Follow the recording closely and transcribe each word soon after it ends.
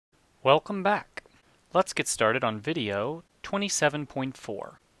Welcome back. Let's get started on video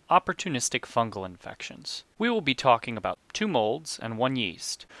 27.4, opportunistic fungal infections. We will be talking about 2 molds and 1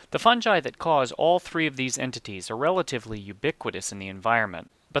 yeast. The fungi that cause all 3 of these entities are relatively ubiquitous in the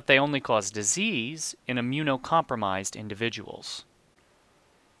environment, but they only cause disease in immunocompromised individuals.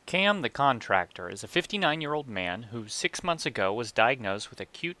 Cam, the contractor, is a 59-year-old man who 6 months ago was diagnosed with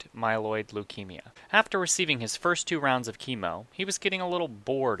acute myeloid leukemia. After receiving his first 2 rounds of chemo, he was getting a little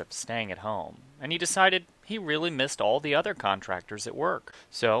bored of staying at home, and he decided he really missed all the other contractors at work.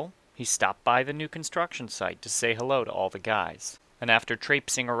 So he stopped by the new construction site to say hello to all the guys. And after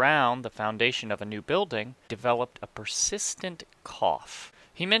traipsing around the foundation of a new building, developed a persistent cough.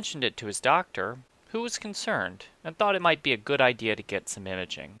 He mentioned it to his doctor, who was concerned and thought it might be a good idea to get some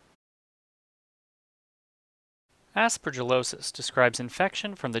imaging. Aspergillosis describes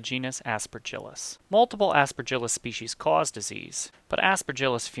infection from the genus Aspergillus. Multiple Aspergillus species cause disease, but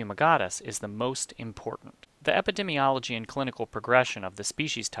Aspergillus fumigatus is the most important. The epidemiology and clinical progression of the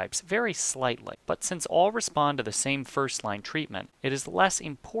species types vary slightly, but since all respond to the same first-line treatment, it is less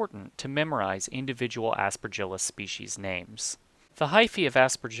important to memorize individual Aspergillus species names. The hyphae of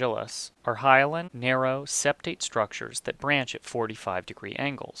Aspergillus are hyaline, narrow, septate structures that branch at 45-degree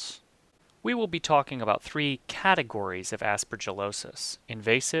angles. We will be talking about 3 categories of aspergillosis: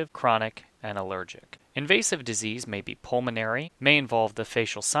 invasive, chronic, and allergic. Invasive disease may be pulmonary, may involve the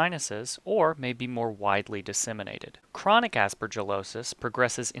facial sinuses, or may be more widely disseminated. Chronic aspergillosis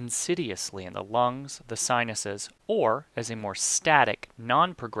progresses insidiously in the lungs, the sinuses, or as a more static,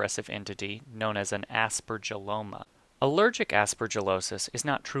 non-progressive entity known as an aspergilloma. Allergic aspergillosis is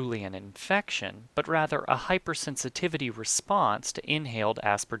not truly an infection, but rather a hypersensitivity response to inhaled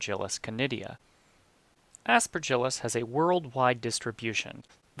Aspergillus canidia. Aspergillus has a worldwide distribution.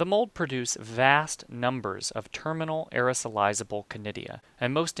 The mold produces vast numbers of terminal aerosolizable canidia,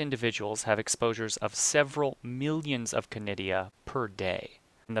 and most individuals have exposures of several millions of canidia per day.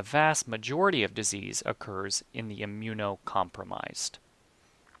 And the vast majority of disease occurs in the immunocompromised.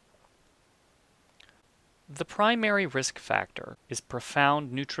 The primary risk factor is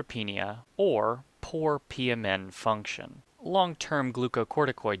profound neutropenia or poor PMN function. Long-term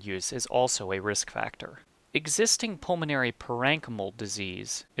glucocorticoid use is also a risk factor. Existing pulmonary parenchymal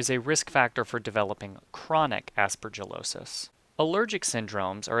disease is a risk factor for developing chronic aspergillosis. Allergic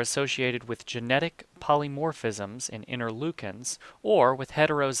syndromes are associated with genetic polymorphisms in interleukins or with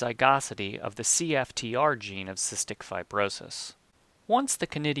heterozygosity of the CFTR gene of cystic fibrosis. Once the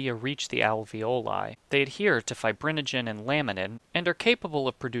canidia reach the alveoli, they adhere to fibrinogen and laminin and are capable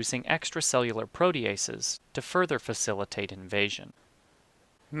of producing extracellular proteases to further facilitate invasion.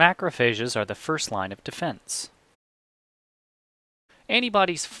 Macrophages are the first line of defense.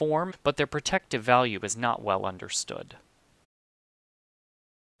 Antibodies form, but their protective value is not well understood.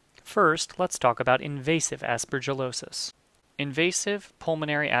 First, let's talk about invasive aspergillosis. Invasive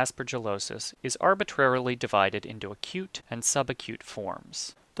pulmonary aspergillosis is arbitrarily divided into acute and subacute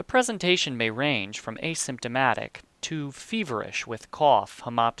forms. The presentation may range from asymptomatic to feverish with cough,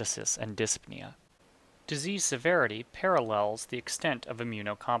 hemoptysis, and dyspnea. Disease severity parallels the extent of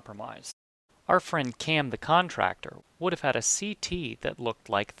immunocompromise. Our friend Cam the contractor would have had a CT that looked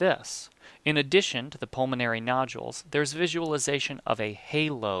like this. In addition to the pulmonary nodules, there's visualization of a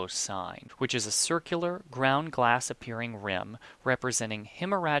halo sign, which is a circular, ground glass appearing rim representing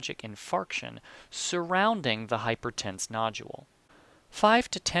hemorrhagic infarction surrounding the hypertense nodule. 5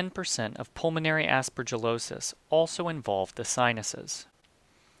 to 10% of pulmonary aspergillosis also involve the sinuses.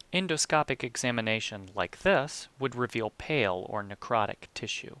 Endoscopic examination like this would reveal pale or necrotic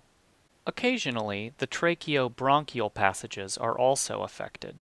tissue. Occasionally, the tracheobronchial passages are also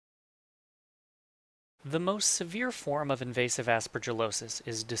affected. The most severe form of invasive aspergillosis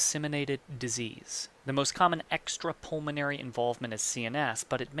is disseminated disease. The most common extrapulmonary involvement is CNS,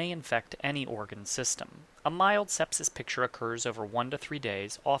 but it may infect any organ system. A mild sepsis picture occurs over 1 to 3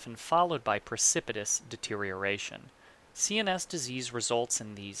 days, often followed by precipitous deterioration. CNS disease results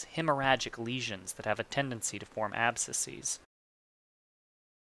in these hemorrhagic lesions that have a tendency to form abscesses.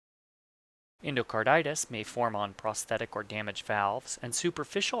 Endocarditis may form on prosthetic or damaged valves, and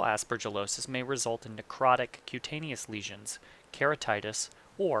superficial aspergillosis may result in necrotic cutaneous lesions, keratitis,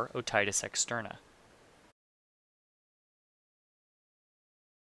 or otitis externa.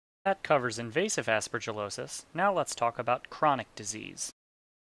 That covers invasive aspergillosis. Now let's talk about chronic disease.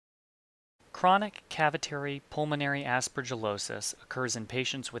 Chronic cavitary pulmonary aspergillosis occurs in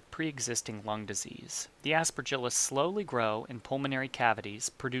patients with pre-existing lung disease. The aspergillus slowly grow in pulmonary cavities,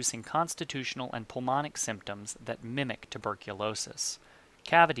 producing constitutional and pulmonic symptoms that mimic tuberculosis.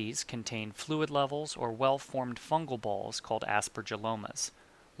 Cavities contain fluid levels or well-formed fungal balls called aspergillomas.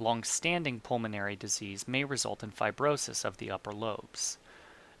 Long-standing pulmonary disease may result in fibrosis of the upper lobes.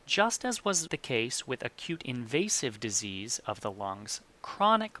 Just as was the case with acute invasive disease of the lungs,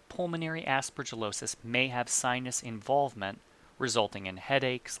 chronic pulmonary aspergillosis may have sinus involvement, resulting in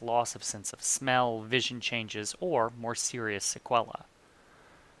headaches, loss of sense of smell, vision changes, or more serious sequelae.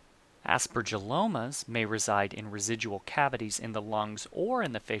 Aspergillomas may reside in residual cavities in the lungs or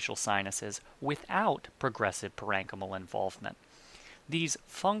in the facial sinuses without progressive parenchymal involvement. These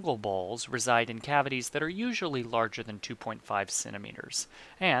fungal balls reside in cavities that are usually larger than 2.5 centimeters,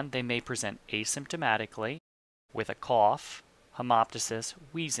 and they may present asymptomatically with a cough, hemoptysis,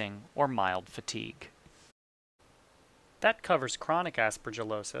 wheezing, or mild fatigue. That covers chronic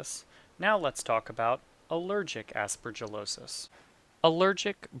aspergillosis. Now let's talk about allergic aspergillosis.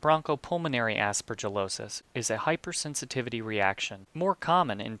 Allergic bronchopulmonary aspergillosis is a hypersensitivity reaction more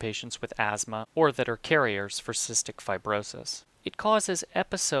common in patients with asthma or that are carriers for cystic fibrosis. It causes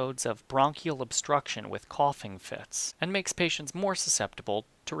episodes of bronchial obstruction with coughing fits and makes patients more susceptible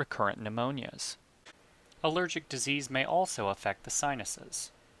to recurrent pneumonias. Allergic disease may also affect the sinuses.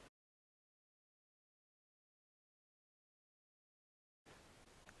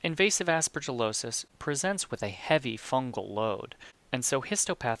 Invasive aspergillosis presents with a heavy fungal load, and so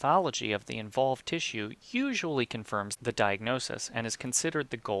histopathology of the involved tissue usually confirms the diagnosis and is considered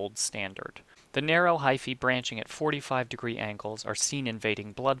the gold standard. The narrow hyphae branching at 45-degree angles are seen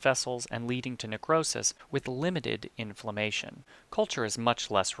invading blood vessels and leading to necrosis with limited inflammation. Culture is much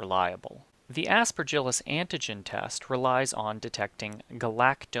less reliable. The Aspergillus antigen test relies on detecting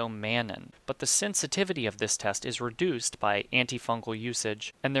galactomannan, but the sensitivity of this test is reduced by antifungal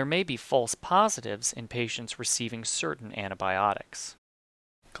usage, and there may be false positives in patients receiving certain antibiotics.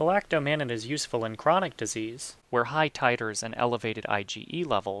 Galactomannan is useful in chronic disease, where high titers and elevated IgE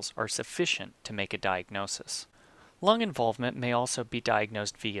levels are sufficient to make a diagnosis. Lung involvement may also be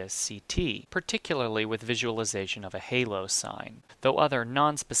diagnosed via CT, particularly with visualization of a halo sign, though other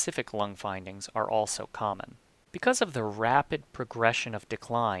nonspecific lung findings are also common. Because of the rapid progression of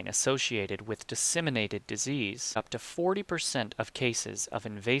decline associated with disseminated disease, up to 40% of cases of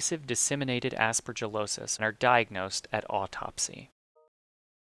invasive disseminated aspergillosis are diagnosed at autopsy.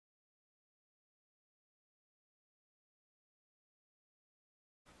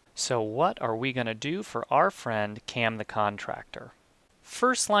 So what are we going to do for our friend Cam the contractor?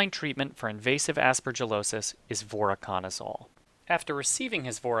 First-line treatment for invasive aspergillosis is voriconazole. After receiving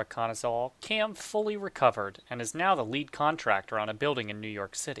his voriconazole, Cam fully recovered and is now the lead contractor on a building in New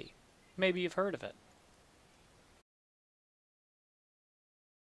York City. Maybe you've heard of it.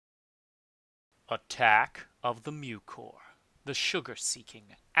 Attack of the mucor, the sugar-seeking,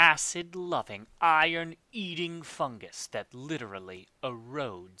 acid-loving, iron-eating fungus that literally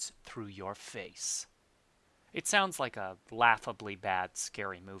erodes through your face. It sounds like a laughably bad,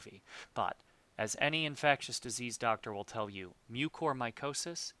 scary movie, but as any infectious disease doctor will tell you,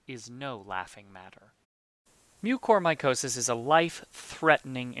 mucormycosis is no laughing matter. Mucormycosis is a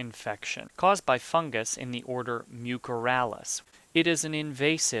life-threatening infection caused by fungus in the order Mucorales. It is an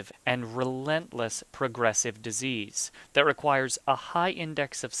invasive and relentless progressive disease that requires a high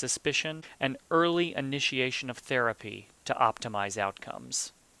index of suspicion and early initiation of therapy to optimize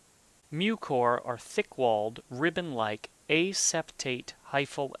outcomes. Mucor are thick-walled, ribbon-like, aseptate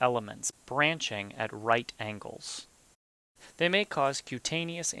hyphal elements branching at right angles. They may cause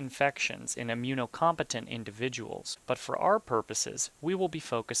cutaneous infections in immunocompetent individuals, but for our purposes, we will be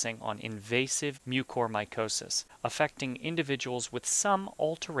focusing on invasive mucormycosis, affecting individuals with some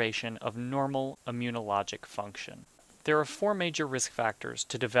alteration of normal immunologic function. There are 4 major risk factors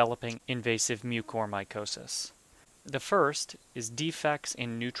to developing invasive mucormycosis. The first is defects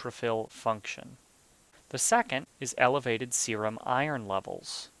in neutrophil function. The second is elevated serum iron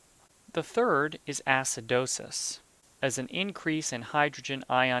levels. The third is acidosis, as an increase in hydrogen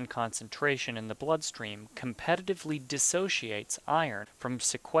ion concentration in the bloodstream competitively dissociates iron from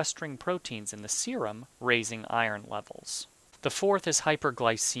sequestering proteins in the serum, raising iron levels. The fourth is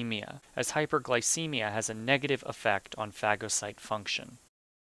hyperglycemia, as hyperglycemia has a negative effect on phagocyte function.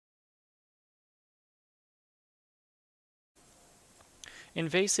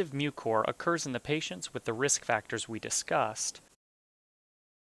 Invasive mucor occurs in the patients with the risk factors we discussed,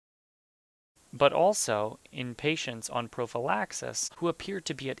 but also in patients on prophylaxis who appear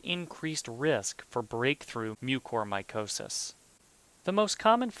to be at increased risk for breakthrough mucormycosis. The most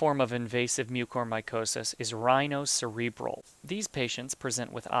common form of invasive mucormycosis is rhinocerebral. These patients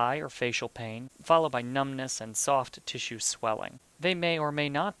present with eye or facial pain, followed by numbness and soft tissue swelling. They may or may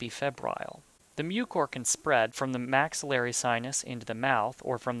not be febrile. The mucor can spread from the maxillary sinus into the mouth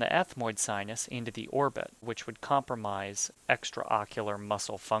or from the ethmoid sinus into the orbit, which would compromise extraocular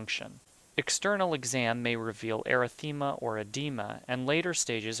muscle function. External exam may reveal erythema or edema, and later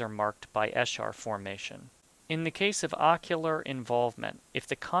stages are marked by eschar formation. In the case of ocular involvement, if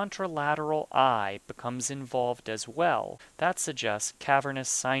the contralateral eye becomes involved as well, that suggests cavernous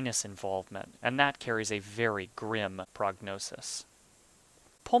sinus involvement, and that carries a very grim prognosis.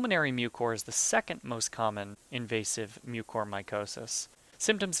 Pulmonary mucor is the second most common invasive mucormycosis.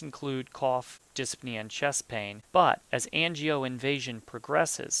 Symptoms include cough, dyspnea, and chest pain, but as angioinvasion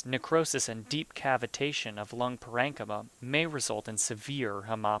progresses, necrosis and deep cavitation of lung parenchyma may result in severe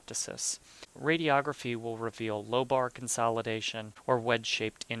hemoptysis. Radiography will reveal lobar consolidation or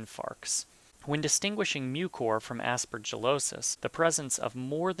wedge-shaped infarcts. When distinguishing mucor from aspergillosis, the presence of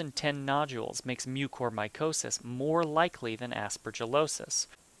more than 10 nodules makes mucormycosis more likely than aspergillosis.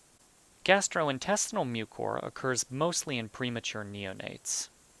 Gastrointestinal mucor occurs mostly in premature neonates.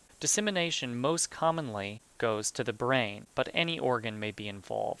 Dissemination most commonly goes to the brain, but any organ may be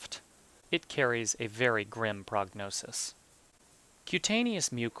involved. It carries a very grim prognosis. Cutaneous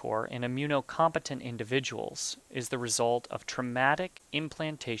mucor in immunocompetent individuals is the result of traumatic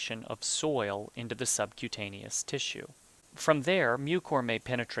implantation of soil into the subcutaneous tissue. From there, mucor may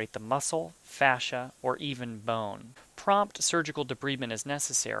penetrate the muscle, fascia, or even bone. Prompt surgical debridement is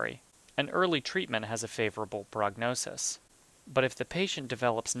necessary, and early treatment has a favorable prognosis. But if the patient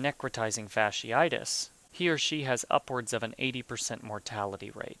develops necrotizing fasciitis, he or she has upwards of an 80%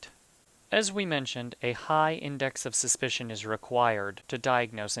 mortality rate. As we mentioned, a high index of suspicion is required to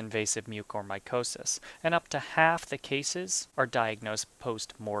diagnose invasive mucormycosis, and up to half the cases are diagnosed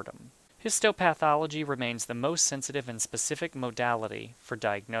post-mortem. Histopathology remains the most sensitive and specific modality for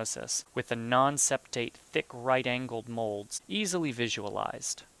diagnosis, with the non-septate thick right-angled molds easily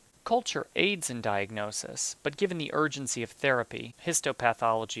visualized. Culture aids in diagnosis, but given the urgency of therapy,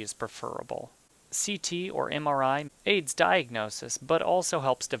 histopathology is preferable. CT or MRI aids diagnosis, but also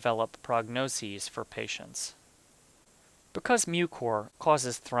helps develop prognoses for patients. Because mucor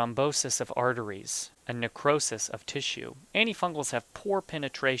causes thrombosis of arteries and necrosis of tissue, antifungals have poor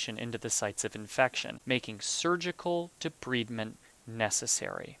penetration into the sites of infection, making surgical debridement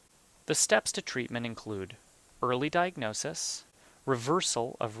necessary. The steps to treatment include early diagnosis,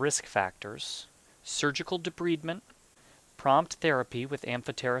 reversal of risk factors, surgical debridement, prompt therapy with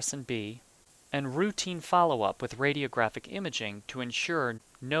amphotericin B, and routine follow-up with radiographic imaging to ensure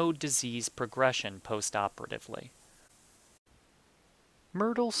no disease progression postoperatively.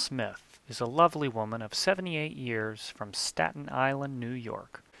 Myrtle Smith is a lovely woman of 78 years from Staten Island, New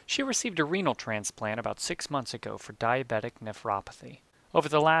York. She received a renal transplant about 6 months ago for diabetic nephropathy. Over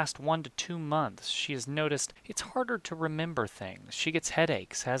the last 1 to 2 months, she has noticed it's harder to remember things. She gets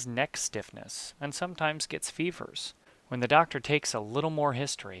headaches, has neck stiffness, and sometimes gets fevers. When the doctor takes a little more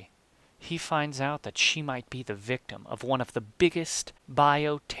history, he finds out that she might be the victim of one of the biggest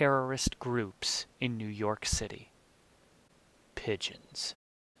bioterrorist groups in New York City. Pigeons.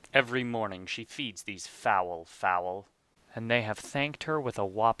 Every morning she feeds these fowl, and they have thanked her with a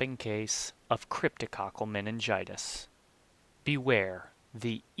whopping case of cryptococcal meningitis. Beware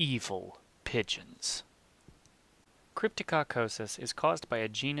the evil pigeons. Cryptococcosis is caused by a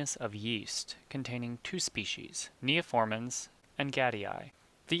genus of yeast containing 2 species, Neoformans and Gattii.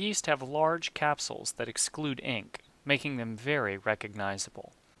 The yeast have large capsules that exclude ink, making them very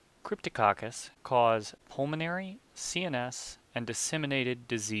recognizable. Cryptococcus cause pulmonary, CNS, and disseminated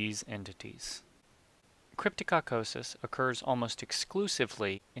disease entities. Cryptococcosis occurs almost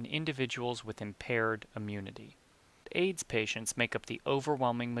exclusively in individuals with impaired immunity. AIDS patients make up the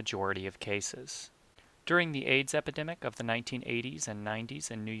overwhelming majority of cases. During the AIDS epidemic of the 1980s and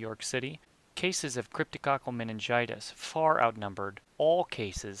 90s in New York City, cases of cryptococcal meningitis far outnumbered all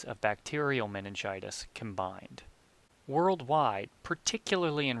cases of bacterial meningitis combined. Worldwide,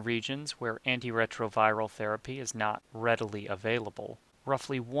 particularly in regions where antiretroviral therapy is not readily available,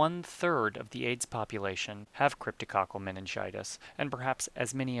 roughly 1/3 of the AIDS population have cryptococcal meningitis, and perhaps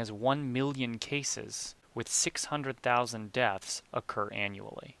as many as 1 million cases with 600,000 deaths occur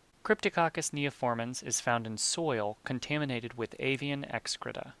annually. Cryptococcus neoformans is found in soil contaminated with avian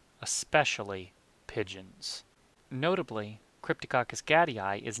excreta, especially pigeons. Notably, Cryptococcus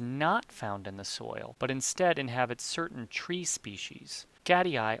gattii is not found in the soil, but instead inhabits certain tree species.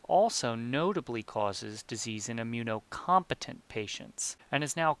 Gattii also notably causes disease in immunocompetent patients, and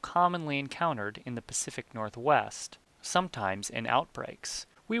is now commonly encountered in the Pacific Northwest, sometimes in outbreaks.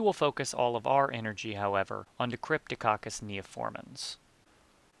 We will focus all of our energy, however, on the Cryptococcus neoformans.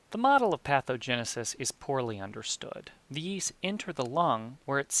 The model of pathogenesis is poorly understood. The yeast enter the lung,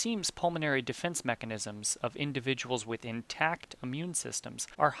 where it seems pulmonary defense mechanisms of individuals with intact immune systems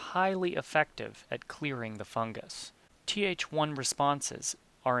are highly effective at clearing the fungus. Th1 responses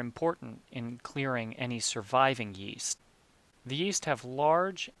are important in clearing any surviving yeast. The yeast have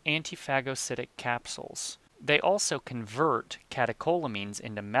large antiphagocytic capsules. They also convert catecholamines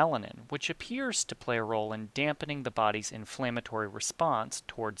into melanin, which appears to play a role in dampening the body's inflammatory response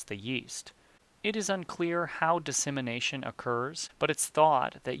towards the yeast. It is unclear how dissemination occurs, but it's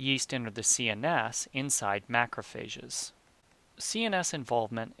thought that yeast enter the CNS inside macrophages. CNS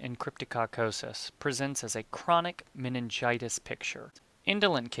involvement in cryptococcosis presents as a chronic meningitis picture.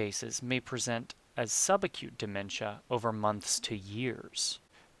 Indolent cases may present as subacute dementia over months to years.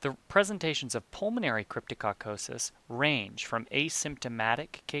 The presentations of pulmonary cryptococcosis range from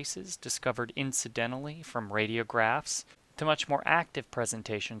asymptomatic cases discovered incidentally from radiographs to much more active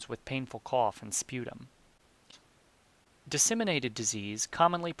presentations with painful cough and sputum. Disseminated disease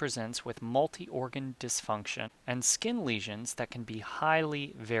commonly presents with multi-organ dysfunction and skin lesions that can be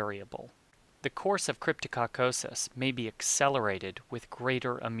highly variable. The course of cryptococcosis may be accelerated with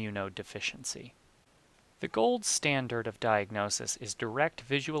greater immunodeficiency. The gold standard of diagnosis is direct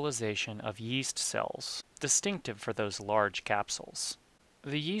visualization of yeast cells, distinctive for those large capsules.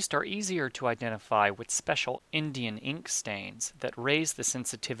 The yeast are easier to identify with special Indian ink stains that raise the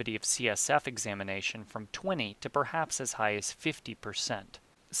sensitivity of CSF examination from 20 to perhaps as high as 50%.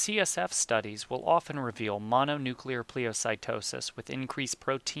 CSF studies will often reveal mononuclear pleocytosis with increased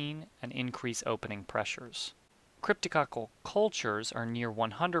protein and increased opening pressures. Cryptococcal cultures are near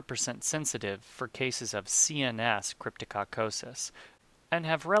 100% sensitive for cases of CNS cryptococcosis and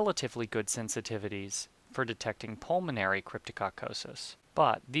have relatively good sensitivities for detecting pulmonary cryptococcosis,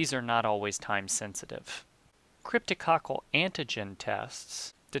 but these are not always time sensitive. Cryptococcal antigen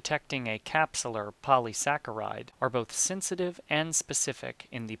tests detecting a capsular polysaccharide are both sensitive and specific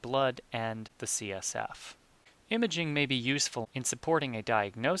in the blood and the CSF. Imaging may be useful in supporting a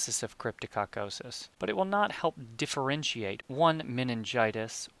diagnosis of cryptococcosis, but it will not help differentiate one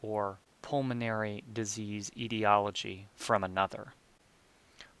meningitis or pulmonary disease etiology from another.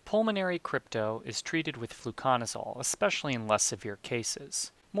 Pulmonary crypto is treated with fluconazole, especially in less severe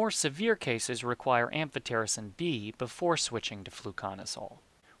cases. More severe cases require amphotericin B before switching to fluconazole.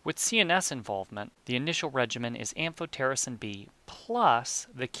 With CNS involvement, the initial regimen is amphotericin B plus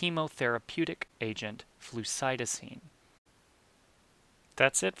the chemotherapeutic agent flucytosine.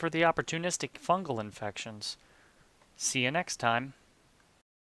 That's it for the opportunistic fungal infections. See you next time.